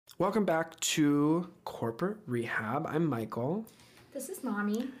Welcome back to Corporate Rehab. I'm Michael. This is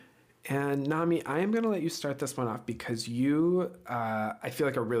Nami. And Nami, I am going to let you start this one off because you, I feel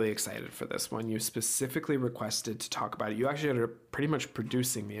like, are really excited for this one. You specifically requested to talk about it. You actually are pretty much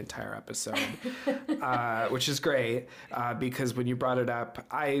producing the entire episode, which is great because when you brought it up,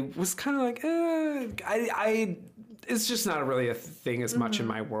 I was kind of like, it's just not really a thing as much in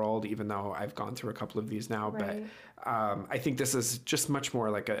my world, even though I've gone through a couple of these now. Right. But I think this is just much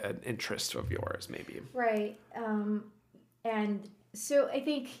more like an interest of yours, maybe. Right. And so I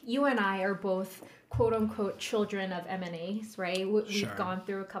think you and I are both quote unquote children of M&As, right? We've Sure. gone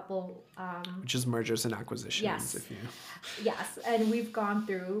through a couple. Which is mergers and acquisitions. Yes. Yes. And we've gone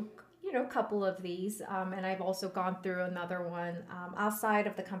through, a couple of these. And I've also gone through another one outside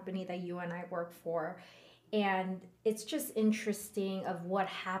of the company that you and I work for. And it's just interesting of what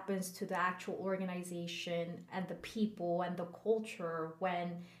happens to the actual organization and the people and the culture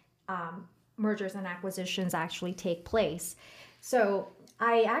when mergers and acquisitions actually take place. So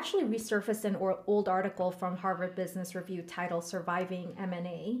I actually resurfaced an old article from Harvard Business Review titled Surviving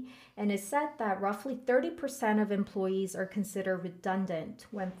M&A, and it said that roughly 30% of employees are considered redundant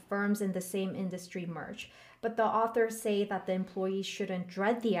when firms in the same industry merge. But the authors say that the employees shouldn't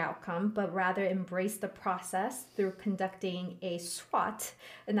dread the outcome, but rather embrace the process through conducting a SWOT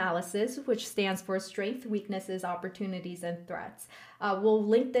analysis, which stands for Strengths, Weaknesses, Opportunities, and Threats. We'll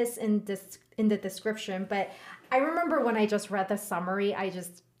link this in the description, but I remember when I just read the summary, I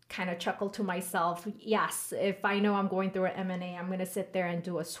just kind of chuckled to myself. Yes, if I know I'm going through an M&A, I'm going to sit there and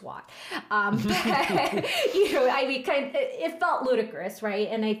do a SWOT. It felt ludicrous, right?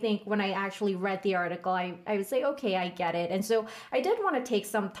 And I think when I actually read the article, I would say, okay, I get it. And so I did want to take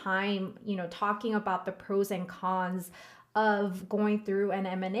some time, talking about the pros and cons of going through an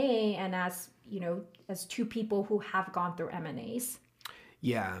M&A and as two people who have gone through M&As.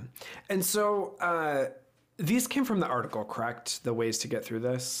 Yeah. And so these came from the article, correct? The ways to get through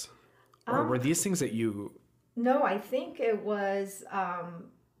this? Or were these things that you... No, I think it was...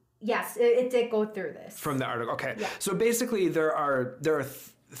 yes, it did go through this. From the article. Okay. Yeah. So basically there are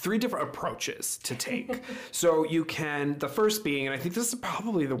three different approaches to take. So you can, the first being, and I think this is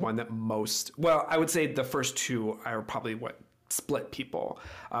probably the one that I would say the first two are probably what split people,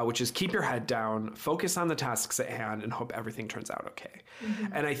 which is keep your head down, focus on the tasks at hand, and hope everything turns out okay. Mm-hmm.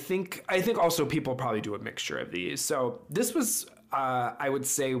 And I think also people probably do a mixture of these. So this was, I would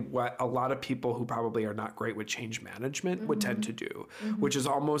say, what a lot of people who probably are not great with change management would tend to do, which is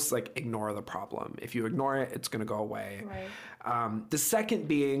almost like ignore the problem. If you ignore it, it's going to go away. Right. The second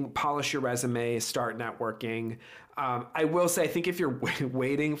being polish your resume, start networking. I will say, I think if you're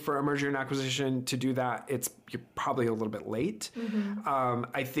waiting for a merger and acquisition to do that, you're probably a little bit late.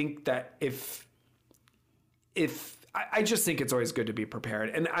 I think that I just think it's always good to be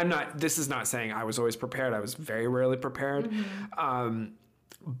prepared. And this is not saying I was always prepared. I was very rarely prepared.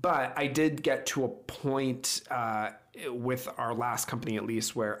 But I did get to a point with our last company, at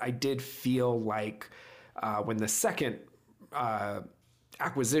least, where I did feel like when the second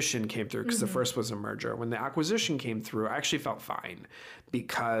acquisition came through, because the first was a merger. When the acquisition came through, I actually felt fine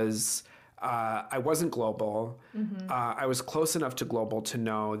because I wasn't global. I was close enough to global to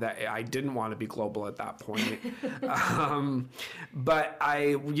know that I didn't want to be global at that point. But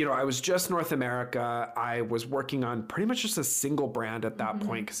I was just North America. I was working on pretty much just a single brand at that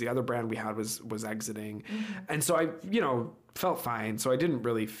point because the other brand we had was exiting. And so I, felt fine. So I didn't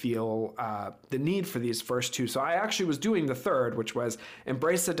really feel the need for these first two. So I actually was doing the third, which was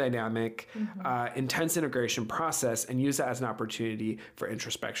embrace the dynamic, intense integration process and use that as an opportunity for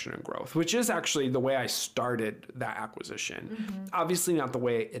introspection and growth, which is actually the way I started that acquisition. Obviously not the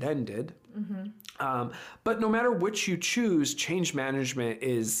way it ended. But no matter which you choose, change management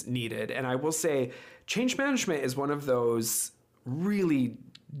is needed. And I will say change management is one of those really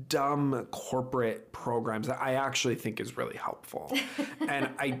dumb corporate programs that I actually think is really helpful. And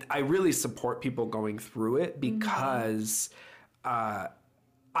I really support people going through it because I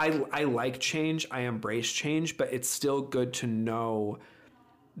like change, I embrace change, but it's still good to know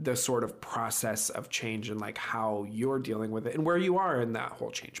the sort of process of change and like how you're dealing with it and where you are in that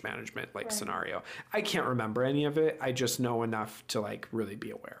whole change management scenario. I can't remember any of it. I just know enough to like really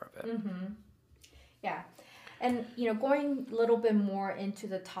be aware of it. Yeah. And, going a little bit more into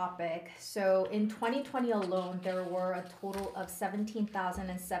the topic. So in 2020 alone, there were a total of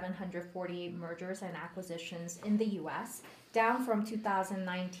 17,748 mergers and acquisitions in the U.S., down from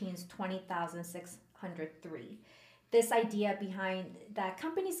 2019's 20,603. This idea behind that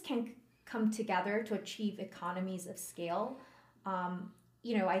companies can come together to achieve economies of scale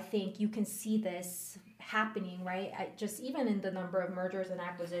I think you can see this happening, right? Just even in the number of mergers and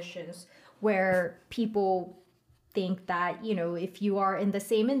acquisitions where people think that, if you are in the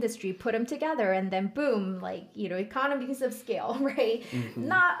same industry, put them together and then boom, like, economies of scale, right?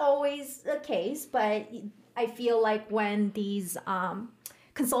 Not always the case, but I feel like when these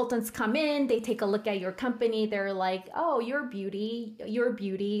consultants come in, they take a look at your company, they're like, oh, you're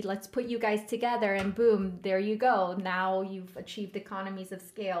beauty, let's put you guys together, and boom, there you go. Now you've achieved economies of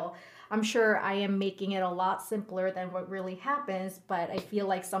scale. I'm sure I am making it a lot simpler than what really happens, but I feel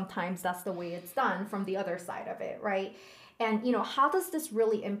like sometimes that's the way it's done from the other side of it, right? And how does this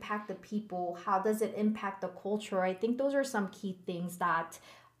really impact the people? How does it impact the culture? I think those are some key things that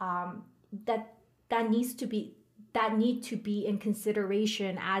that need to be in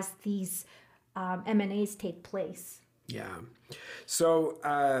consideration as these M&As take place. Yeah. So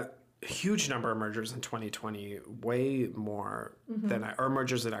huge number of mergers in 2020, way more than or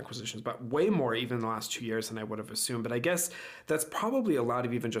mergers and acquisitions, but way more even in the last 2 years than I would have assumed. But I guess that's probably a lot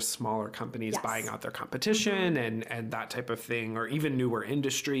of even just smaller companies buying out their competition and that type of thing, or even newer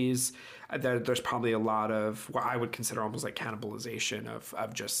industries. There's probably a lot of what I would consider almost like cannibalization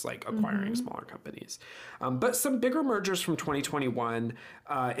of just like acquiring smaller companies. But some bigger mergers from 2021.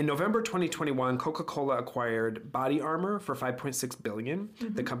 In November 2021, Coca-Cola acquired Body Armor for $5.6 billion,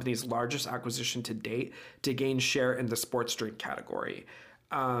 the company's largest acquisition to date, to gain share in the sports drink category.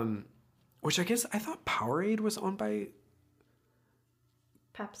 Which I guess I thought Powerade was owned by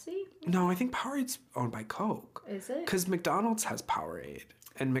Pepsi? No, I think Powerade's owned by Coke. Is it? Because McDonald's has Powerade,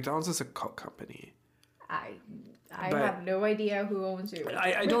 and McDonald's is a Coke company. I have no idea who owns who.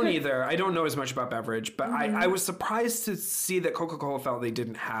 I don't either. I don't know as much about beverage, but I was surprised to see that Coca-Cola felt they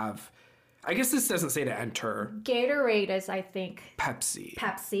didn't have. I guess this doesn't say to enter. Gatorade is, I think, Pepsi,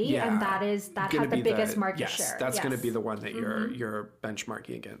 yeah. And that has the biggest market share. That's going to be the one that you're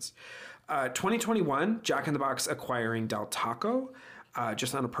benchmarking against. 2021, Jack in the Box acquiring Del Taco.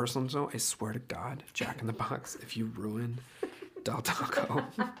 Just on a personal note, I swear to God, Jack in the Box, if you ruin Del Taco,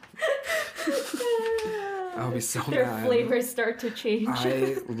 I'll be so mad. Their flavors start to change.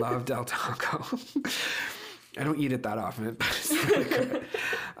 I love Del Taco. I don't eat it that often, but it's really good.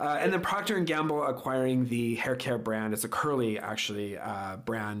 And then Procter & Gamble acquiring the hair care brand. It's a curly, actually,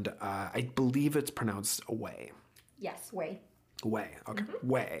 brand. I believe it's pronounced Away. Yes, Way. Way, okay.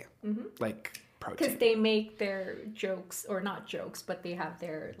 Way. Like protein. Because they make their jokes, or not jokes, but they have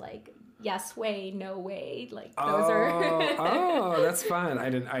their, like, yes way, no way. Like, those are... Oh, that's fun.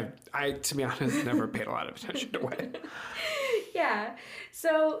 I, to be honest, never paid a lot of attention to Way. Yeah.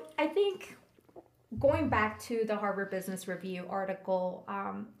 So I think... going back to the Harvard Business Review article,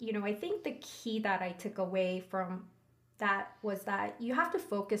 I think the key that I took away from that was that you have to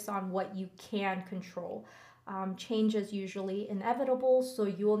focus on what you can control. Change is usually inevitable, so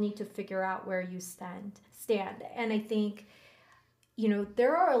you will need to figure out where you stand. And I think,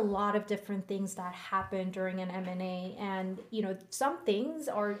 there are a lot of different things that happen during an M&A, and, some things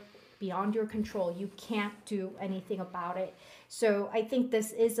are beyond your control. You can't do anything about it. So I think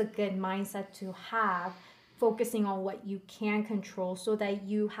this is a good mindset to have, focusing on what you can control so that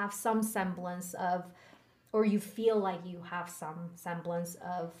you have some semblance of, or you feel like you have some semblance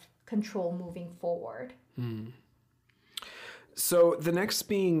of control moving forward. So the next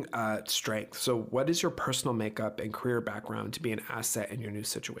being strength. So what is your personal makeup and career background to be an asset in your new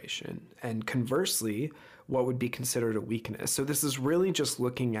situation? And conversely, what would be considered a weakness? So this is really just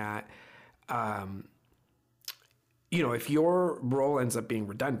looking at, if your role ends up being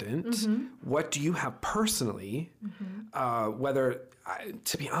redundant, what do you have personally?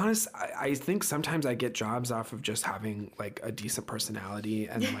 To be honest, I think sometimes I get jobs off of just having like a decent personality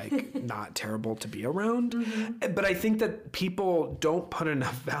and like not terrible to be around. But I think that people don't put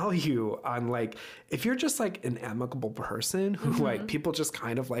enough value on like, if you're just like an amicable person who like people just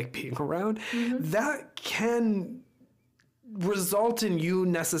kind of like being around, that can result in you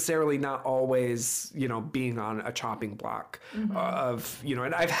necessarily not always, being on a chopping block of,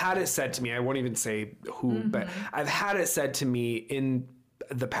 and I've had it said to me, I won't even say who, but I've had it said to me in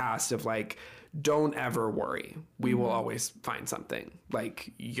the past of like, don't ever worry. We will always find something.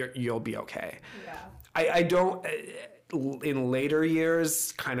 Like you'll be okay. Yeah. I don't, in later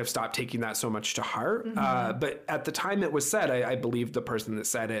years, kind of stopped taking that so much to heart. But at the time it was said, I believed the person that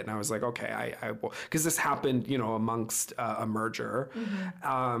said it. And I was like, okay, I will. Because this happened, amongst a merger.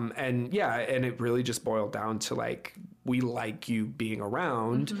 And it really just boiled down to like, we like you being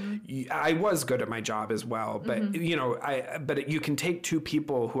around. I was good at my job as well. But, but you can take two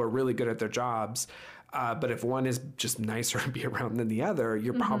people who are really good at their jobs. But if one is just nicer to be around than the other,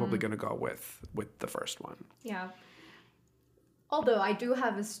 you're probably going to go with the first one. Yeah. Although I do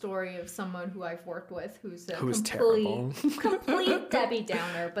have a story of someone who I've worked with who's a terrible. complete Debbie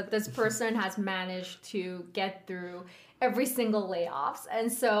Downer, but this person has managed to get through every single layoffs.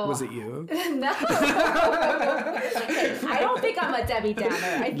 And so Was it you? No. I don't think I'm a Debbie Downer.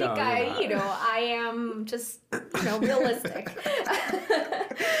 I think I am just, realistic.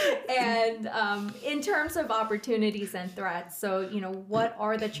 And in terms of opportunities and threats, so, what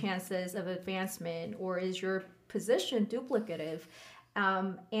are the chances of advancement, or is your position duplicative?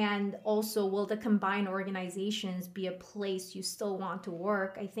 And also, will the combined organizations be a place you still want to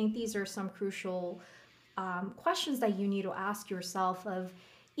work? I think these are some crucial questions that you need to ask yourself of,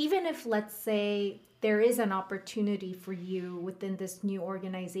 even if, let's say, there is an opportunity for you within this new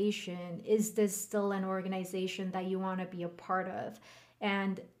organization, is this still an organization that you want to be a part of?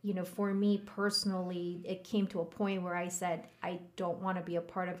 And, for me personally, it came to a point where I said, I don't want to be a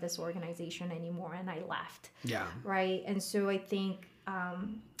part of this organization anymore. And I left. Yeah. Right. And so I think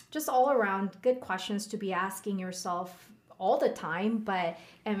just all around good questions to be asking yourself all the time, but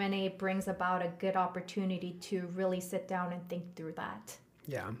M&A brings about a good opportunity to really sit down and think through that.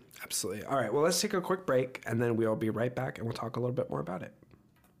 Yeah, absolutely. All right, well, let's take a quick break, and then we'll be right back, and we'll talk a little bit more about it.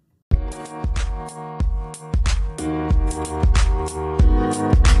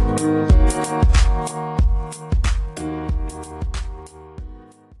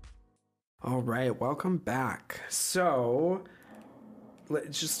 All right, welcome back. So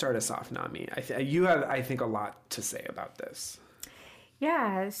let's just start us off, Nami. You have, I think, a lot to say about this.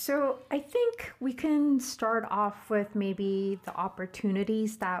 Yeah, so I think we can start off with maybe the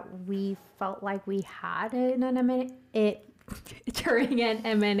opportunities that we felt like we had in an M&A, during an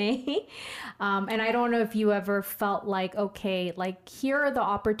M&A. And I don't know if you ever felt like, okay, like here are the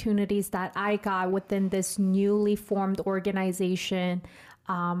opportunities that I got within this newly formed organization,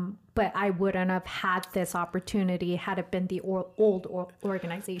 but I wouldn't have had this opportunity had it been the old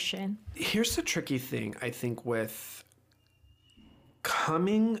organization. Here's the tricky thing, I think, with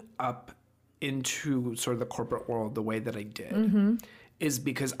coming up into sort of the corporate world the way that I did, is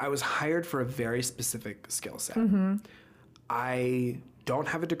because I was hired for a very specific skill set. I don't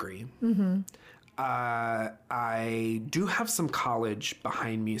have a degree. I do have some college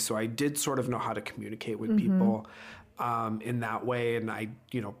behind me, so I did sort of know how to communicate with people in that way. And I,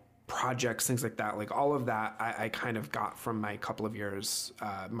 projects, things like that, like all of that, I kind of got from my couple of years,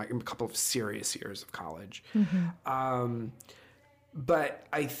 my couple of serious years of college. But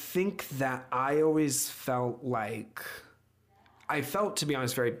I think that I always felt like, to be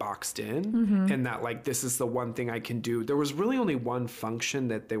honest, very boxed in, and that like, this is the one thing I can do. There was really only one function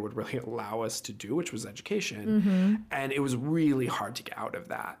that they would really allow us to do, which was education. And it was really hard to get out of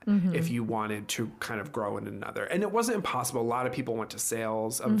that if you wanted to kind of grow in another. And it wasn't impossible. A lot of people went to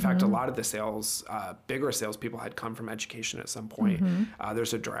sales. In fact, a lot of the sales, bigger salespeople had come from education at some point.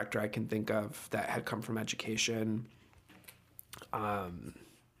 There's a director I can think of that had come from education.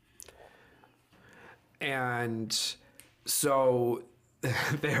 And so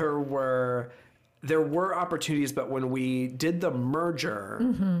there were opportunities, but when we did the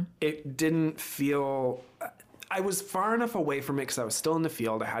merger, it didn't feel, I was far enough away from it because I was still in the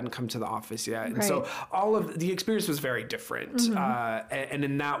field. I hadn't come to the office yet. And so all of the experience was very different. And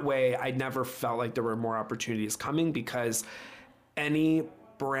in that way, I never felt like there were more opportunities coming, because any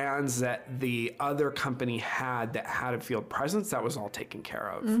brands that the other company had that had a field presence, that was all taken care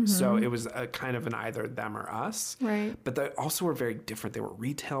of. So it was a kind of an either them or us. But they also were very different. They were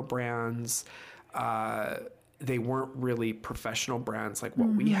retail brands. They weren't really professional brands like what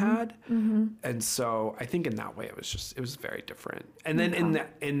we had. And so I think in that way, it was very different. And then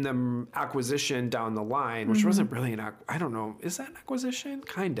in the acquisition down the line, which wasn't really I don't know, is that an acquisition?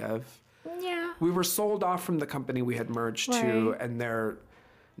 Kind of. Yeah. We were sold off from the company we had merged to, and they're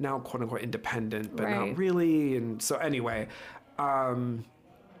now quote unquote independent, but not really. And so anyway,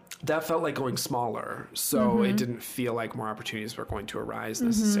 that felt like going smaller. So it didn't feel like more opportunities were going to arise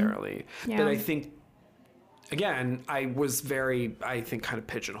necessarily. But I think, again, I was kind of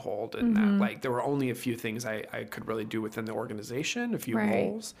pigeonholed in that. Like, there were only a few things I could really do within the organization, a few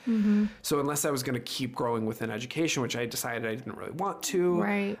roles. So unless I was going to keep growing within education, which I decided I didn't really want to,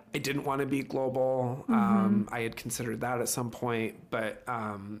 I didn't want to be global. I had considered that at some point, but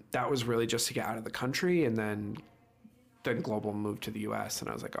that was really just to get out of the country, and then global moved to the US, and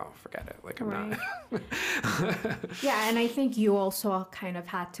I was like, oh, forget it. Like, I'm not. Yeah, and I think you also kind of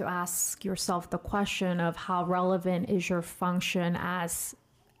had to ask yourself the question of how relevant is your function as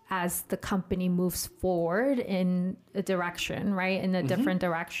as the company moves forward in a direction, right? In a different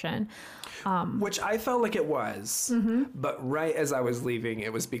direction. Which I felt like it was, but right as I was leaving,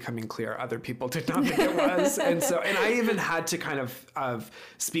 it was becoming clear other people did not think it was. And I even had to kind of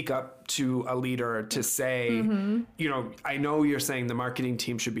speak up to a leader to say, I know you're saying the marketing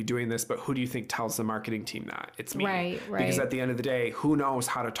team should be doing this, but who do you think tells the marketing team that? It's me. Right. Because at the end of the day, who knows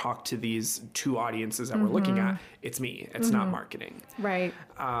how to talk to these two audiences that we're looking at? It's me. It's not marketing. Right.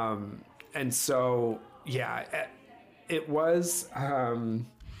 And so, yeah, it was...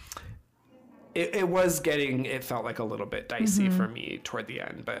 It was it felt like a little bit dicey for me toward the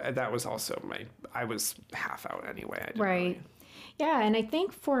end, but that was also I was half out anyway. I didn't really... Yeah. And I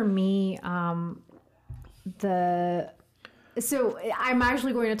think for me, so I'm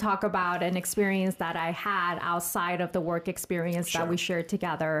actually going to talk about an experience that I had outside of the work experience that we shared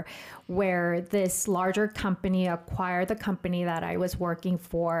together, where this larger company acquired the company that I was working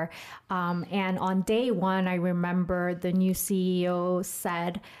for. And on day one, I remember the new CEO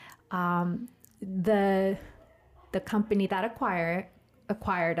said, the company that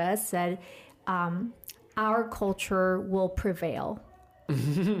acquired us said, our culture will prevail.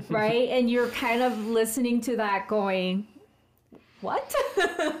 Right? And you're kind of listening to that going, what?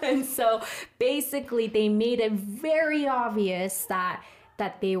 And so basically they made it very obvious that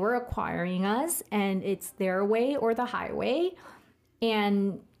they were acquiring us, and it's their way or the highway.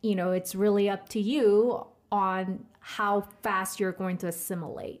 And, it's really up to you on how fast you're going to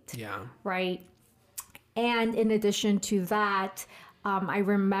assimilate. Yeah. Right. And in addition to that, I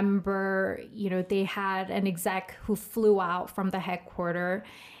remember, they had an exec who flew out from the headquarters,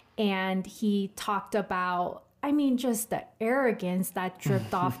 and he talked about, just the arrogance that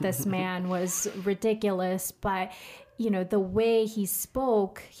dripped off this man was ridiculous. But, the way he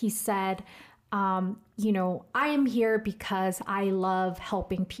spoke, he said, I am here because I love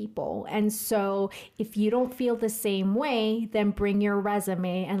helping people. And so if you don't feel the same way, then bring your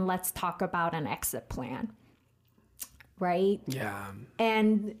resume and let's talk about an exit plan. Right? Yeah.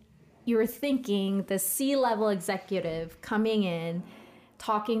 And you're thinking the C-level executive coming in,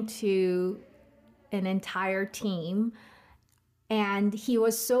 talking to an entire team, and he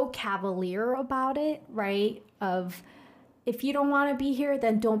was so cavalier about it, right? Of, if you don't want to be here,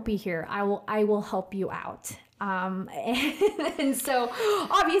 then don't be here. I will help you out. And so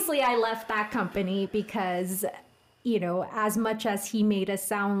obviously I left that company because, as much as he made it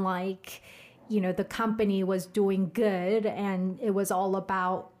sound like, the company was doing good and it was all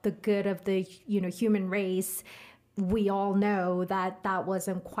about the good of the, human race, we all know that that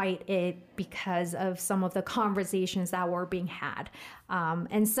wasn't quite it because of some of the conversations that were being had.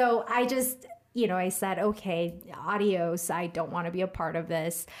 And so I just, I said, okay, adios. I don't want to be a part of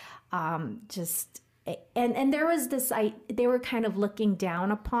this. And there was this, they were kind of looking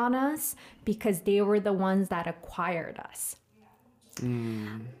down upon us because they were the ones that acquired us.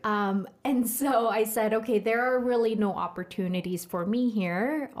 And so I said, okay, there are really no opportunities for me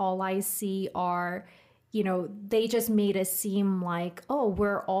here. All I see are, they just made it seem like, oh,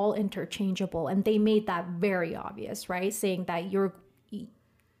 we're all interchangeable. And they made that very obvious, right? Saying that you're,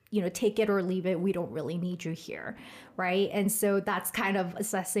 take it or leave it. We don't really need you here. Right. And so that's kind of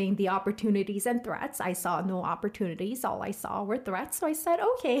assessing the opportunities and threats. I saw no opportunities. All I saw were threats. So I said,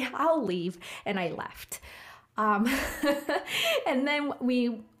 okay, I'll leave. And I left. And then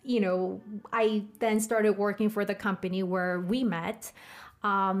I then started working for the company where we met.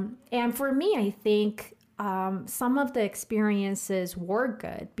 And for me, I think some of the experiences were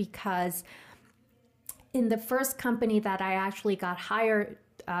good because in the first company that I actually got hired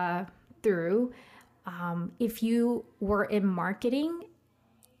through, if you were in marketing,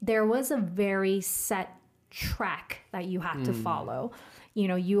 there was a very set track that you had to follow.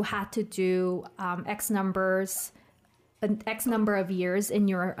 You had to do X number of years in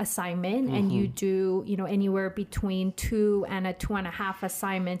your assignment, and you do, anywhere between 2 and 2.5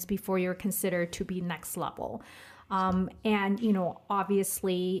 assignments before you're considered to be next level. And,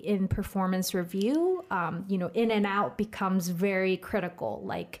 obviously in performance review, in and out becomes very critical.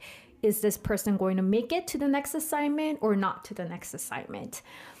 Like, is this person going to make it to the next assignment or not to the next assignment?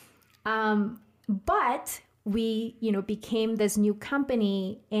 But we, became this new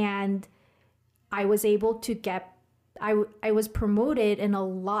company, and I was able to I was promoted in a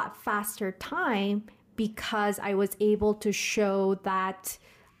lot faster time because I was able to show that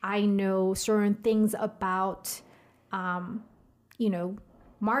I know certain things about,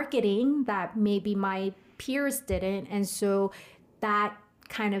 marketing that maybe my peers didn't. And so that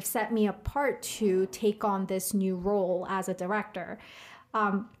kind of set me apart to take on this new role as a director.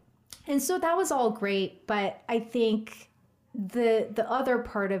 And so that was all great. But I think the other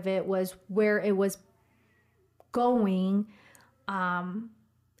part of it was where it was going.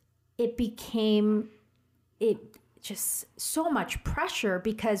 It became just so much pressure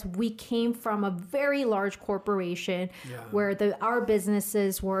because we came from a very large corporation where our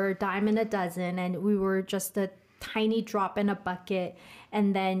businesses were a dime a dozen, and we were just a tiny drop in a bucket.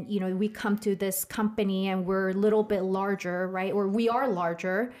 And then, you know, we come to this company and we're a little bit larger, right? Or we are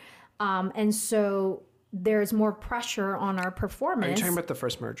larger. And so there's more pressure on our performance. Are you talking about the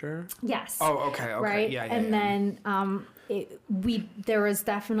first merger? Yes. Oh, okay. Right. Yeah. And then there was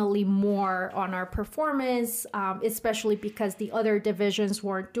definitely more on our performance, especially because the other divisions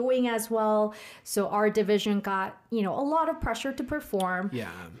weren't doing as well. So our division got, you know, a lot of pressure to perform. Yeah.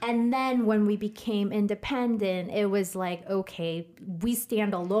 And then when we became independent, it was like, okay, we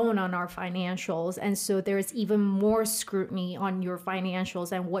stand alone on our financials. And so there's even more scrutiny on your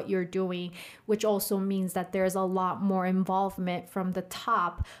financials and what you're doing, which also means that there's a lot more involvement from the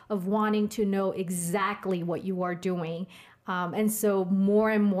top of wanting to know exactly what you are doing. And so more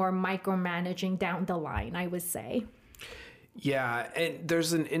and more micromanaging down the line, I would say. Yeah, and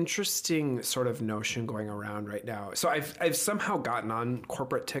there's an interesting sort of notion going around right now. So I've somehow gotten on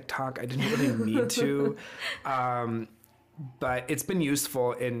corporate TikTok. I didn't really need to, but it's been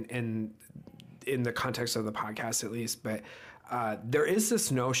useful in the context of the podcast at least. But there is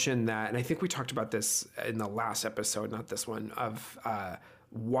this notion that, and I think we talked about this in the last episode, not this one, of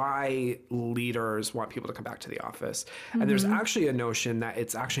why leaders want people to come back to the office. And there's actually a notion that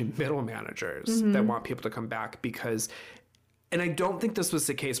it's actually middle managers that want people to come back because, and I don't think this was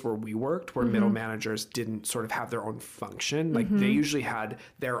the case where we worked, where middle managers didn't sort of have their own function. Like they usually had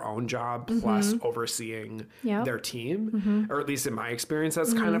their own job plus overseeing their team, or at least in my experience,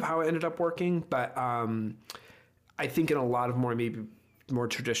 that's kind of how it ended up working. But I think in a lot of maybe more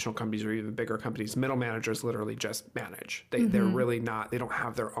traditional companies or even bigger companies, middle managers literally just manage. They're really not, they don't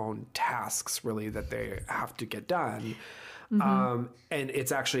have their own tasks really that they have to get done. And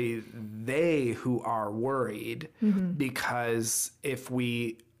it's actually they who are worried because if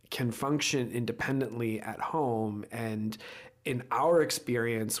we can function independently at home, and in our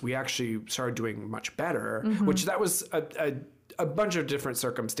experience, we actually started doing much better, which that was a bunch of different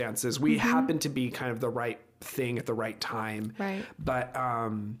circumstances. We happened to be kind of the right thing at the right time. Right. But,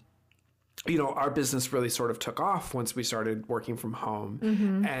 you know, our business really sort of took off once we started working from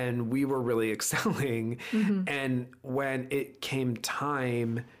home and we were really excelling. And when it came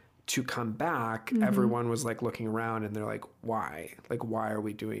time to come back, everyone was like looking around and they're like, why? Like, why are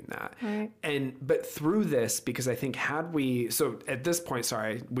we doing that? Right. But through this, because I think so at this point,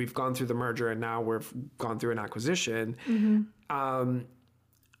 we've gone through the merger and now we've gone through an acquisition.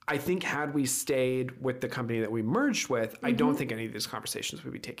 I think had we stayed with the company that we merged with, I don't think any of these conversations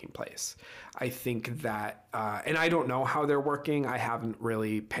would be taking place. I think that, and I don't know how they're working. I haven't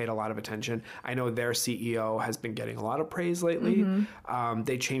really paid a lot of attention. I know their CEO has been getting a lot of praise lately.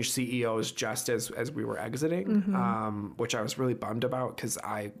 They changed CEOs just as we were exiting, which I was really bummed about because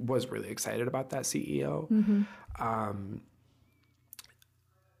I was really excited about that CEO.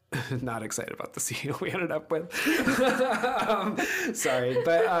 Not excited about the CEO we ended up with. Sorry,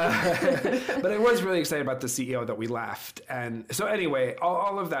 but I was really excited about the CEO that we left. And so anyway,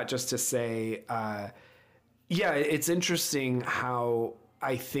 all of that just to say, it's interesting how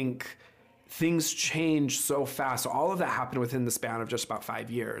I think things change so fast. All of that happened within the span of just about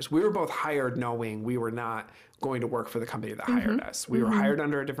 5 years. We were both hired knowing we were not going to work for the company that hired us. We were hired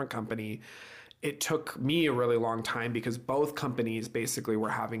under a different company. It took me a really long time because both companies basically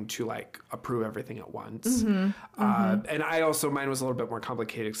were having to like approve everything at once. And I also, mine was a little bit more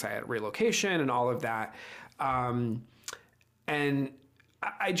complicated because I had relocation and all of that. And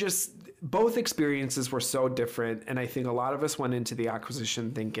I just, both experiences were so different. And I think a lot of us went into the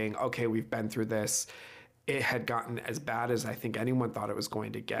acquisition thinking, okay, we've been through this. It had gotten as bad as I think anyone thought it was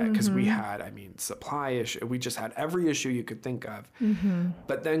going to get because we had, supply issue. We just had every issue you could think of.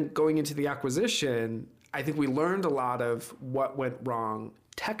 But then going into the acquisition, I think we learned a lot of what went wrong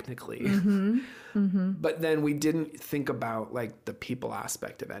technically, but then we didn't think about like the people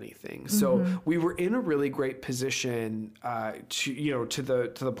aspect of anything. So we were in a really great position to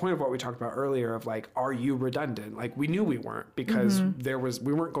the point of what we talked about earlier of like, are you redundant? Like we knew we weren't because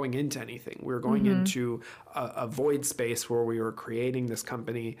we weren't going into anything. We were going into a void space where we were creating this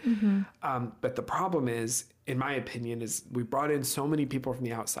company. But the problem is, in my opinion, is we brought in so many people from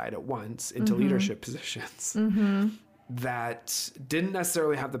the outside at once into leadership positions that didn't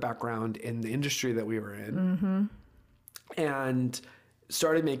necessarily have the background in the industry that we were in, and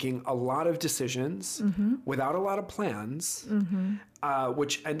started making a lot of decisions without a lot of plans,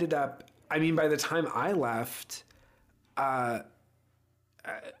 which ended up, by the time I left, I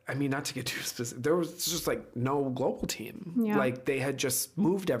mean, not to get too specific, there was just like no global team. Yeah. Like they had just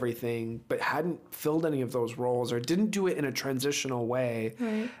moved everything, but hadn't filled any of those roles or didn't do it in a transitional way.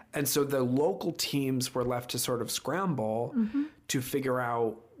 Right. And so the local teams were left to sort of scramble to figure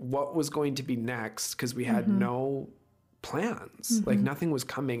out what was going to be next because we had no plans. Like nothing was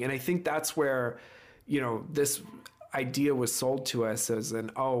coming. And I think that's where, this idea was sold to us as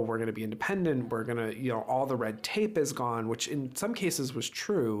we're going to be independent. We're going to, all the red tape is gone, which in some cases was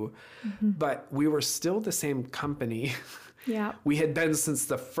true, but we were still the same company. Yeah. We had been since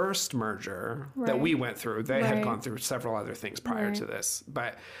the first merger that we went through. They had Right. gone through several other things prior Right. to this,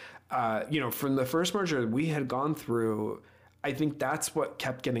 but, from the first merger we had gone through, I think that's what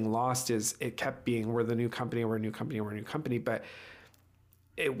kept getting lost is it kept being, we're the new company, we're a new company, we're a new company. But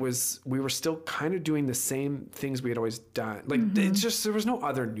we were still kind of doing the same things we had always done. Like it's just, there was no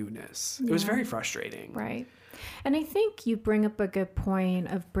other newness. It was very frustrating. Right. And I think you bring up a good point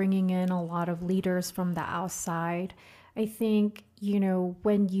of bringing in a lot of leaders from the outside. I think,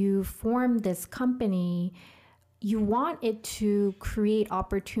 when you form this company, you want it to create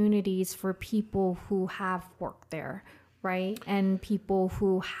opportunities for people who have worked there, right? And people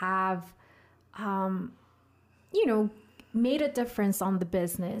who have, made a difference on the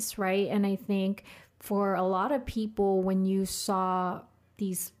business, right? And I think for a lot of people, when you saw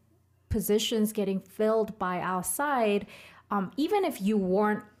these positions getting filled by outside, even if you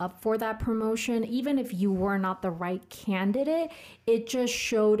weren't up for that promotion, even if you were not the right candidate, it just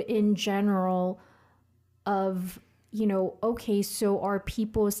showed in general of, okay, so are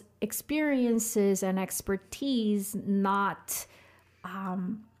people's experiences and expertise not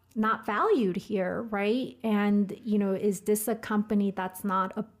valued here, right? And, is this a company that's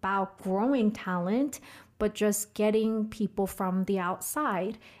not about growing talent, but just getting people from the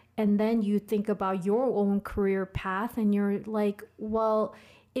outside? And then you think about your own career path and you're like, well,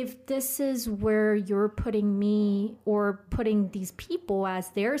 if this is where you're putting me or putting these people as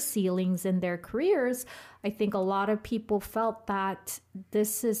their ceilings in their careers, I think a lot of people felt that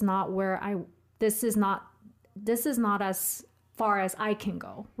this is not as far as I can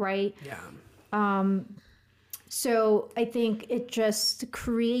go, right? Yeah. So I think it just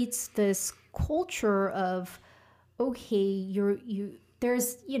creates this culture of, okay,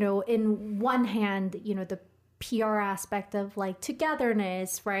 there's, in one hand, the PR aspect of like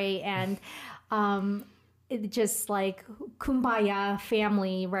togetherness, right? And it just like kumbaya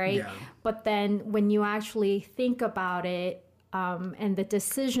family, right? Yeah. But then when you actually think about it, and the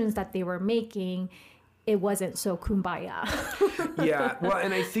decisions that they were making, it wasn't so kumbaya. Yeah. Well,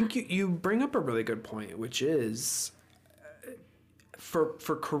 and I think you bring up a really good point, which is for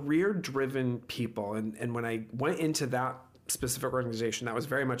career-driven people. And when I went into that specific organization, that was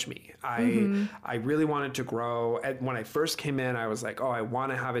very much me. I really wanted to grow. And when I first came in, I was like, I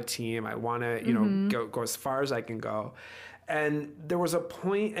want to have a team. I want to, go as far as I can go. And there was a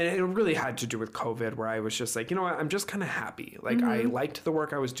point, and it really had to do with COVID, where I was just like, what, I'm just kind of happy. Like I liked the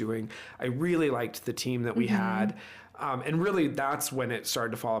work I was doing. I really liked the team that we had. And really that's when it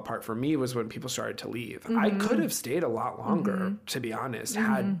started to fall apart for me, was when people started to leave. I could have stayed a lot longer, to be honest,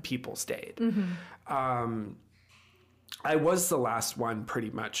 had people stayed. I was the last one pretty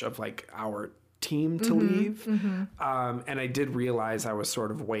much of like our team to leave. And I did realize I was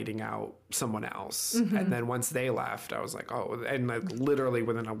sort of waiting out someone else. And then once they left, I was like, and like literally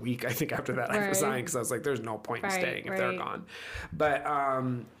within a week, I think after that, I resigned because I was like, there's no point in staying if they're gone. But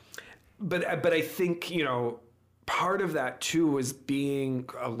I think, part of that too was being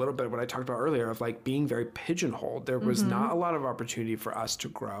a little bit what I talked about earlier of like being very pigeonholed. There was not a lot of opportunity for us to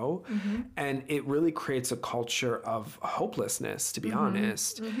grow. And it really creates a culture of hopelessness, to be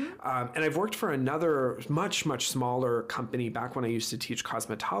honest. And I've worked for another much, much smaller company back when I used to teach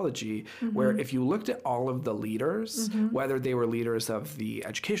cosmetology, where if you looked at all of the leaders, whether they were leaders of the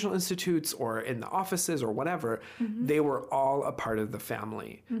educational institutes or in the offices or whatever, they were all a part of the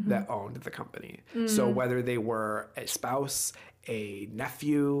family that owned the company. So whether they were a spouse, a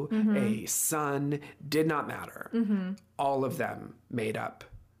nephew, a son, did not matter. All of them made up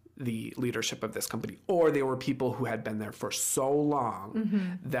the leadership of this company, or they were people who had been there for so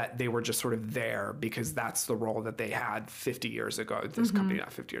long that they were just sort of there because that's the role that they had 50 years ago. This company,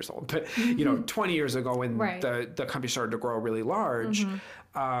 not 50 years old, but 20 years ago when the company started to grow really large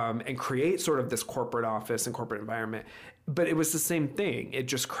and create sort of this corporate office and corporate environment. But it was the same thing. It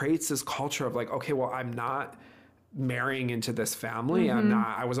just creates this culture of like, okay, well, I'm not marrying into this family.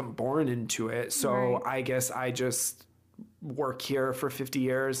 I wasn't born into it. So I guess I just work here for 50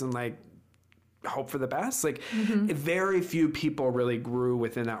 years and like hope for the best. Like very few people really grew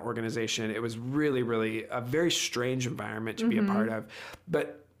within that organization. It was really, really a very strange environment to be a part of,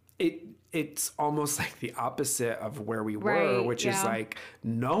 but it's almost like the opposite of where we were, which is like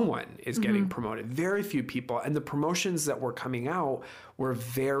no one is getting promoted. Very few people. And the promotions that were coming out were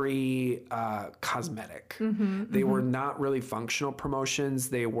very cosmetic. They were not really functional promotions.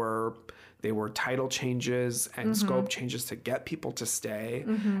 They were title changes and scope changes to get people to stay.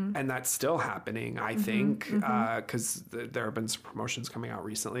 And that's still happening, I think, because there have been some promotions coming out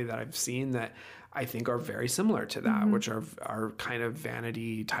recently that I've seen that I think are very similar to that, which are kind of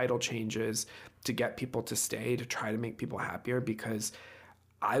vanity title changes to get people to stay, to try to make people happier, because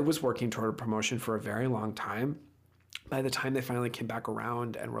I was working toward a promotion for a very long time. By the time they finally came back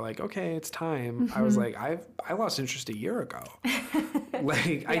around and were like, okay, it's time, I was like, I lost interest a year ago.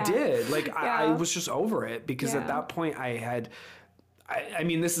 Like I did. Like I was just over it, because at that point I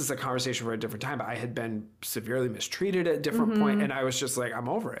mean, this is a conversation for a different time, but I had been severely mistreated at a different point, and I was just like, I'm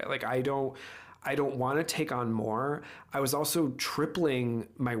over it. Like I don't want to take on more. I was also tripling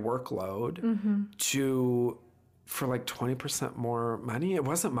my workload for like 20% more money. It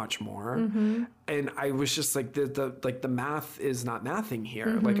wasn't much more. And I was just like, the math is not mathing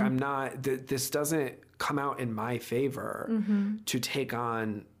here. Like I'm not, this doesn't come out in my favor to take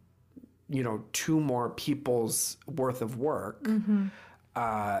on, 2 more people's worth of work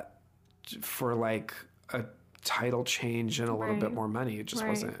for like a title change and a little bit more money. It just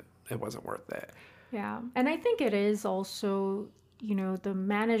wasn't worth it. Yeah. And I think it is also, the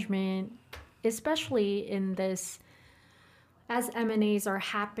management, especially in this, as M&As are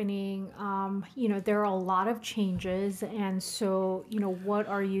happening, there are a lot of changes. And so, what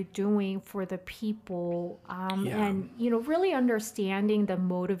are you doing for the people? And, really understanding the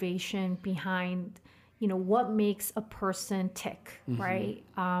motivation behind, what makes a person tick, right?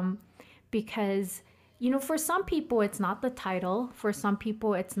 Because, for some people, it's not the title. For some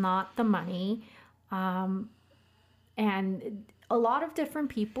people, it's not the money. And a lot of different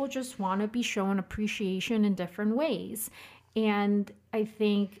people just want to be shown appreciation in different ways. And I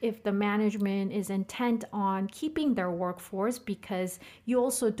think if the management is intent on keeping their workforce, because you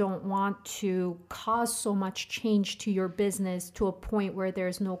also don't want to cause so much change to your business to a point where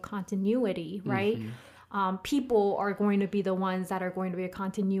there's no continuity, right? People are going to be the ones that are going to be a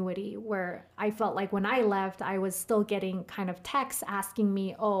continuity, where I felt like when I left, I was still getting kind of texts asking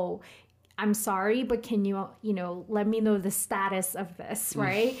me, oh, I'm sorry, but can you, let me know the status of this,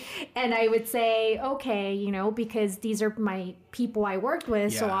 right? And I would say, okay, because these are my people I worked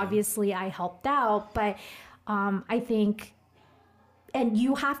with, so obviously I helped out. But I think, and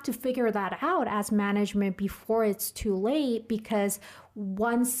you have to figure that out as management before it's too late, because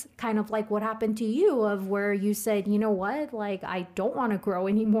once, kind of like what happened to you, of where you said, you know what, like I don't want to grow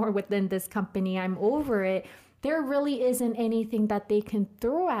anymore within this company, I'm over it. There really isn't anything that they can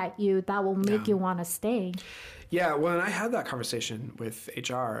throw at you that will make you want to stay. Yeah, well, and I had that conversation with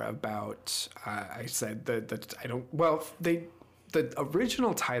HR about, I said that I don't, well, the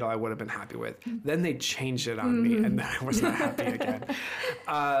original title I would have been happy with. Then they changed it on me, and then I was not happy again.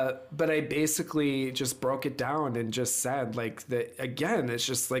 But I basically just broke it down and just said, like, that again, it's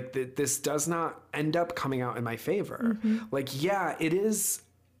just like this does not end up coming out in my favor. Like, yeah, it is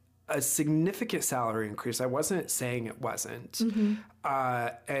a significant salary increase. I wasn't saying it wasn't.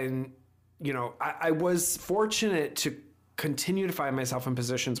 And, I was fortunate to continue to find myself in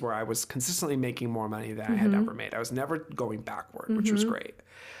positions where I was consistently making more money than I had ever made. I was never going backward, which was great.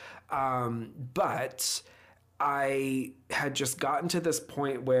 But I had just gotten to this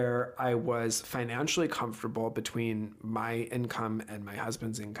point where I was financially comfortable between my income and my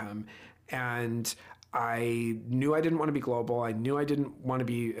husband's income. And I knew I didn't want to be global. I knew I didn't want to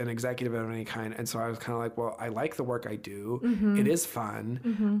be an executive of any kind. And so I was kind of like, well, I like the work I do. It is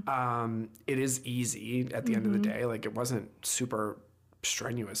fun. It is easy at the end of the day. Like, it wasn't super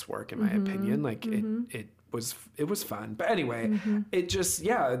strenuous work, in my opinion. Like, it was fun. But anyway, it just,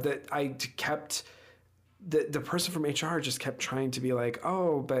 that I kept, the person from HR just kept trying to be like,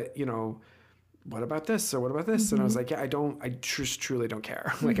 oh, but what about this or what about this? And I was like, I just truly don't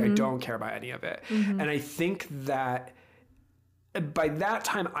care. Like, I don't care about any of it. And I think that by that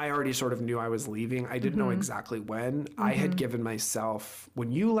time, I already sort of knew I was leaving. I didn't know exactly when. I had given myself,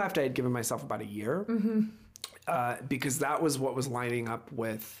 when you left, I had given myself about a year because that was what was lining up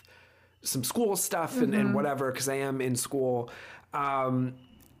with some school stuff and whatever, because I am in school. And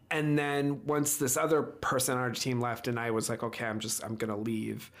then once this other person on our team left and I was like, okay, I'm going to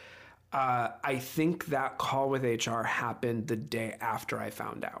leave. I think that call with HR happened the day after I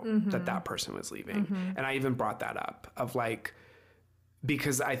found out that person was leaving. And I even brought that up of like,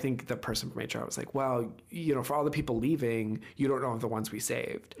 because I think the person from HR was like, well, you know, for all the people leaving, you don't know the ones we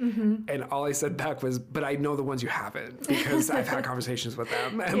saved. And all I said back was, but I know the ones you haven't, because I've had conversations with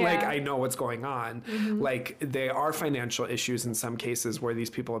them and like, I know what's going on. Like, there are financial issues in some cases where these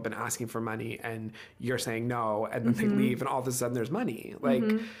people have been asking for money and you're saying no, and then they leave and all of a sudden there's money. Like,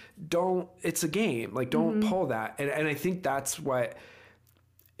 it's a game. Like, don't pull that. And I think that's what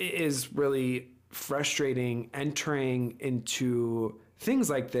is really frustrating entering into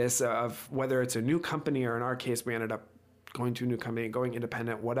things like this, of whether it's a new company, or in our case, we ended up going to a new company, going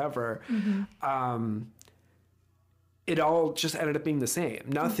independent, whatever. It all just ended up being the same.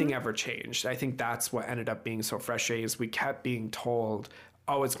 Nothing ever changed. I think that's what ended up being so frustrating, is we kept being told,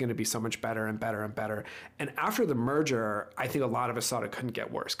 oh, it's going to be so much better and better and better. And after the merger, I think a lot of us thought it couldn't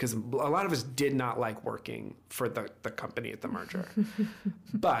get worse, because a lot of us did not like working for the company at the merger.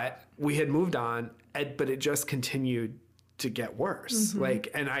 But we had moved on, but it just continued to get worse. Like,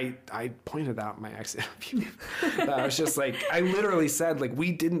 and I pointed out in my exit interview. I was just like, I literally said, like,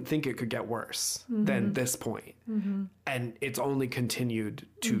 we didn't think it could get worse than this point. And it's only continued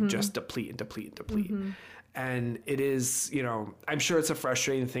to just deplete and deplete and deplete. And it is, you know, I'm sure it's a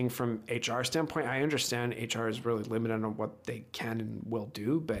frustrating thing from HR standpoint. I understand HR is really limited on what they can and will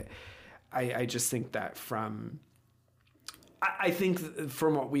do, but I just think that I think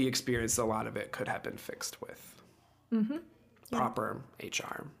from what we experienced, a lot of it could have been fixed with proper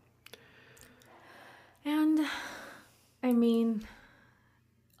HR. And I mean,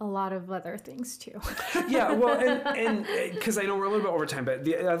 a lot of other things too. Yeah, well, and because I know we're a little bit over time, but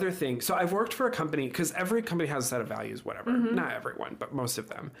the other thing, so I've worked for a company, because every company has a set of values, whatever. Not everyone, but most of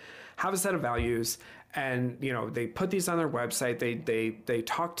them have a set of values, and you know, they put these on their website. They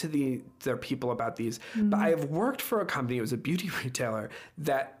talk to their people about these. But I have worked for a company, it was a beauty retailer,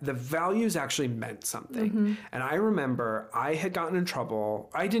 that the values actually meant something. And I remember I had gotten in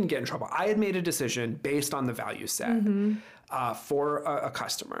trouble. I didn't get in trouble. I had made a decision based on the value set for a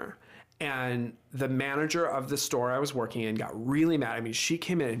customer. And the manager of the store I was working in got really mad at me. She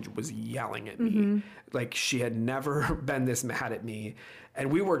came in and was yelling at me. Like, she had never been this mad at me.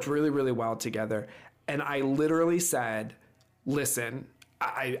 And we worked really, really well together. And I literally said, listen,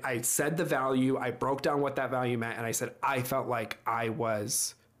 I said the value, I broke down what that value meant, and I said, I felt like I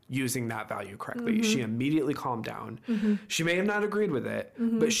was using that value correctly. She immediately calmed down. She may have not agreed with it,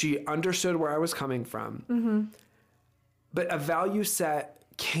 but she understood where I was coming from. But a value set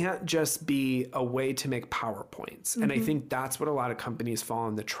can't just be a way to make PowerPoints. And I think that's what a lot of companies fall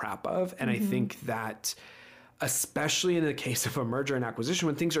in the trap of. And I think that, especially in the case of a merger and acquisition,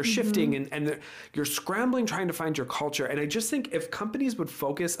 when things are shifting and you're scrambling trying to find your culture. And I just think if companies would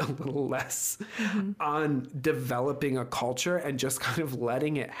focus a little less on developing a culture and just kind of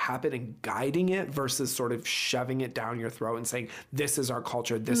letting it happen and guiding it, versus sort of shoving it down your throat and saying, this is our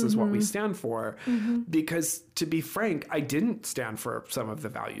culture, this is what we stand for. Because to be frank, I didn't stand for some of the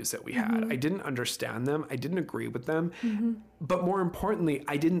values that we had. I didn't understand them. I didn't agree with them. But more importantly,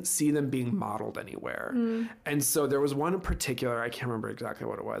 I didn't see them being modeled anywhere. And so there was one in particular, I can't remember exactly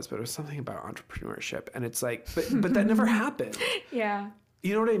what it was, but it was something about entrepreneurship. And it's like, but that never happened. Yeah.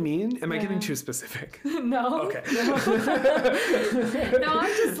 You know what I mean? Am I getting too specific? No. Okay. No,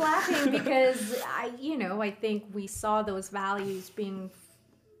 I'm just laughing because I think we saw those values being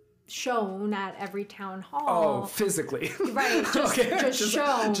shown at every town hall. Oh, physically. Right, just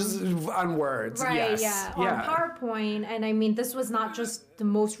shown. Just on words, right, yes. Yeah, on PowerPoint. And I mean, this was not just the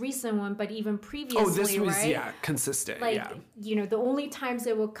most recent one, but even previously, this was, right? Consistent, like, the only times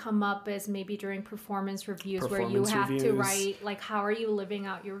it would come up is maybe during performance reviews where you have to write, like, how are you living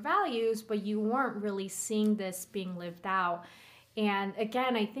out your values? But you weren't really seeing this being lived out. And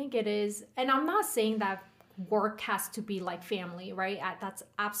again, I think it is, and I'm not saying that work has to be like family, right? That's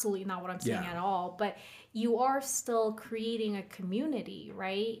absolutely not what I'm saying at all. But you are still creating a community,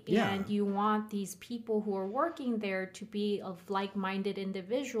 right? Yeah. And you want these people who are working there to be of like-minded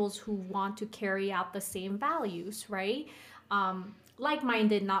individuals who want to carry out the same values, right?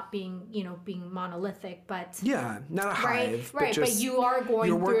 Like-minded, not being, being monolithic, but not a hive, right. But you are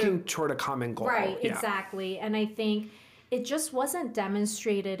you're working toward a common goal, right? Exactly. And I think it just wasn't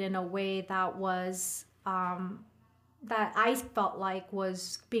demonstrated in a way that was that I felt like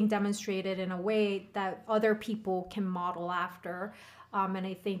was being demonstrated in a way that other people can model after. And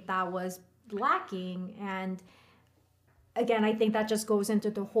I think that was lacking. And again, I think that just goes into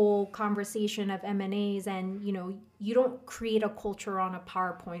the whole conversation of M&As, and, you don't create a culture on a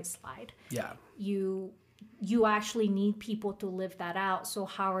PowerPoint slide. Yeah. You actually need people to live that out. So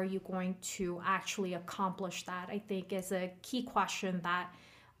how are you going to actually accomplish that? I think is a key question that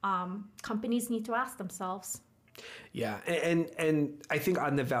companies need to ask themselves. Yeah. And I think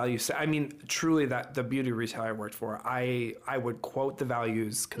on the value side, I mean, truly that the beauty retailer I worked for, I would quote the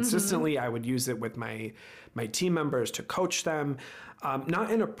values consistently. I would use it with my team members to coach them. Not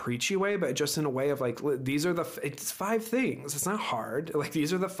in a preachy way, but just in a way of like, these are it's 5 things. It's not hard. Like,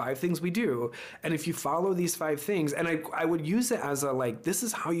 these are the 5 things we do. And if you follow these 5 things, and I would use it as a, like, this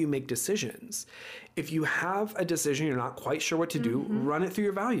is how you make decisions. If you have a decision, you're not quite sure what to do, run it through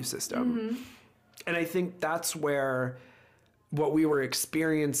your value system. And I think that's where what we were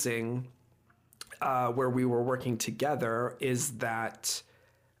experiencing, where we were working together, is that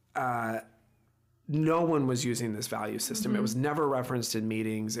no one was using this value system. It was never referenced in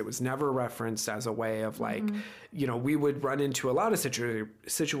meetings. It was never referenced as a way of like, you know, we would run into a lot of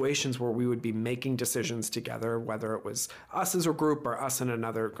situations where we would be making decisions together, whether it was us as a group or us and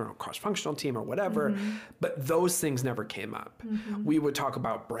another cross-functional team or whatever, but those things never came up. We would talk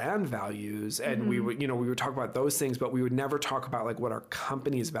about brand values and we would talk about those things, but we would never talk about like what our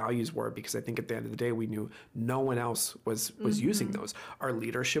company's values were, because I think at the end of the day, we knew no one else was using those. Our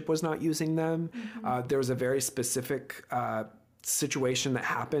leadership was not using them. There was a very specific situation that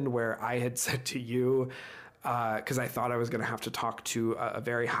happened where I had said to you, because I thought I was going to have to talk to a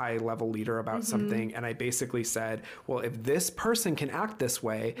very high level leader about something. And I basically said, well, if this person can act this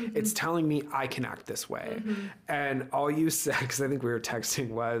way, it's telling me I can act this way. And all you said, because I think we were texting,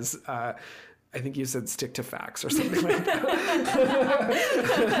 was, I think you said stick to facts or something like that.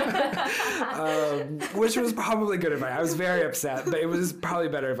 Which was probably good advice. I was very upset, but it was probably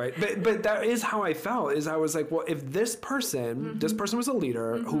better advice. But that is how I felt, is I was like, well, if this person was a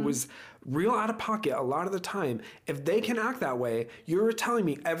leader who was real out of pocket a lot of the time, if they can act that way, you're telling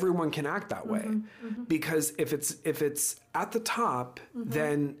me everyone can act that way. Because if it's at the top,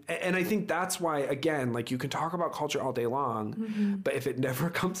 then, and I think that's why, again, like, you can talk about culture all day long, but if it never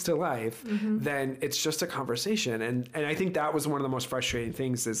comes to life, then it's just a conversation. And I think that was one of the most frustrating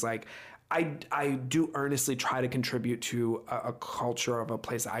things, is like, I do earnestly try to contribute to a culture of a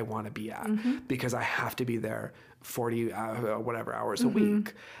place I want to be at, because I have to be there 40 whatever hours a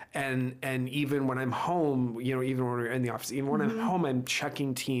week. And even when I'm home, you know, even when we're in the office, even when I'm home, I'm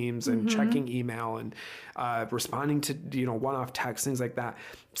checking Teams and checking email and responding to, you know, one-off texts, things like that.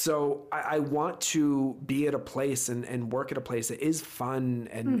 So I want to be at a place and work at a place that is fun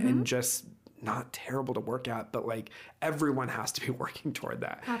and just not terrible to work at, but like everyone has to be working toward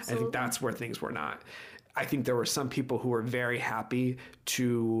that. Absolutely. I think that's where things were not. I think there were some people who were very happy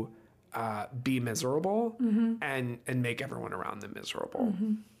to be miserable and make everyone around them miserable.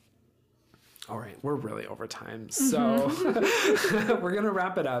 All right, we're really over time, so we're going to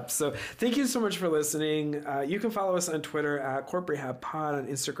wrap it up. So thank you so much for listening. You can follow us on Twitter at Corporate Rehab Pod, on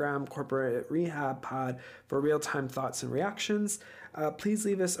Instagram, Corporate Rehab Pod, for real-time thoughts and reactions. Please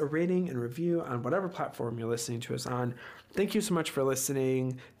leave us a rating and review on whatever platform you're listening to us on. Thank you so much for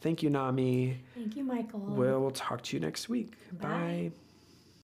listening. Thank you, Nami. Thank you, Michael. We'll talk to you next week. Bye.